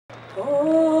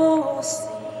Oh,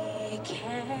 say,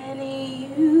 can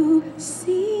you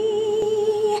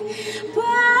see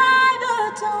by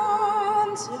the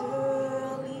dawn's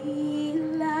early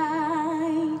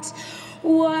light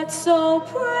what so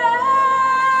proudly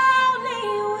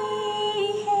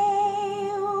we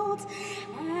hailed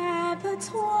at the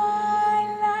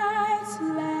twilight's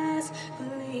last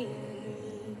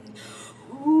gleaming,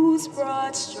 whose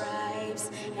broad stripes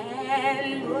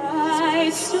and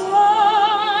bright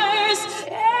stars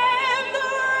and the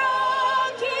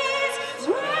rocket's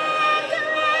red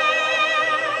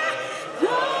glare,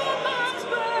 the bombs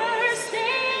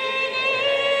bursting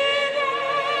in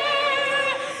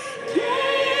air,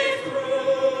 gave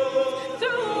proof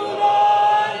through the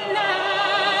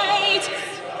night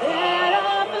that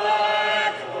our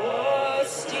flag was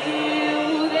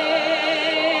still there.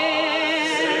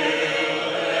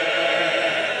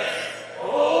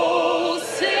 Oh,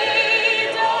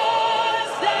 say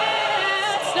does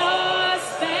that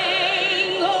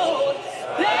star-spangled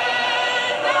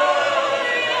banner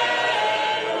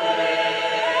yet wave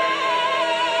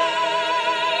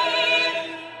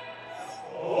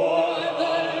o'er the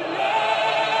land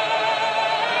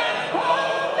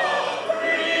of the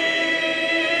free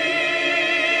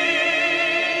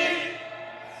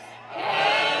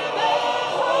and the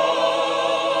home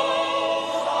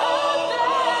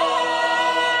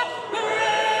of the brave?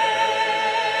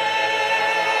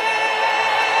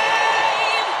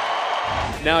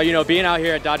 Now, being out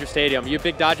here at Dodger Stadium, you a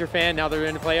big Dodger fan now that we're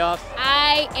in the playoffs?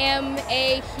 I am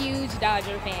a huge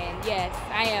Dodger fan, yes,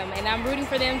 I am. And I'm rooting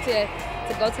for them to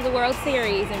go to the World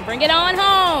Series and bring it on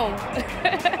home.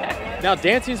 Now,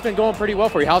 dancing's been going pretty well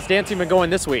for you. How's dancing been going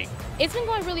this week? It's been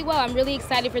going really well. I'm really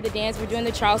excited for the dance. We're doing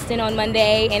the Charleston on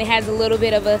Monday, and it has a little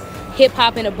bit of a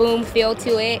hip-hop and a boom feel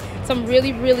to it. So I'm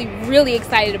really, really, really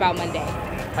excited about Monday.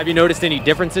 Have you noticed any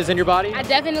differences in your body? I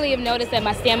definitely have noticed that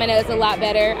my stamina is a lot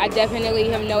better. I definitely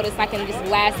have noticed I can just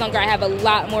last longer. I have a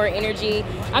lot more energy.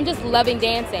 I'm just loving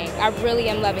dancing. I really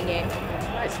am loving it.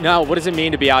 Nice. Now, what does it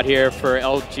mean to be out here for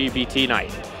LGBT night?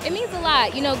 It means a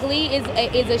lot. Glee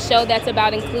is a show that's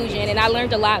about inclusion, and I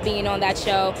learned a lot being on that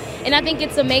show. And I think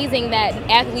it's amazing that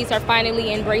athletes are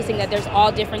finally embracing that there's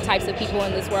all different types of people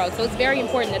in this world. So it's very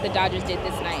important that the Dodgers did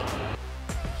this night.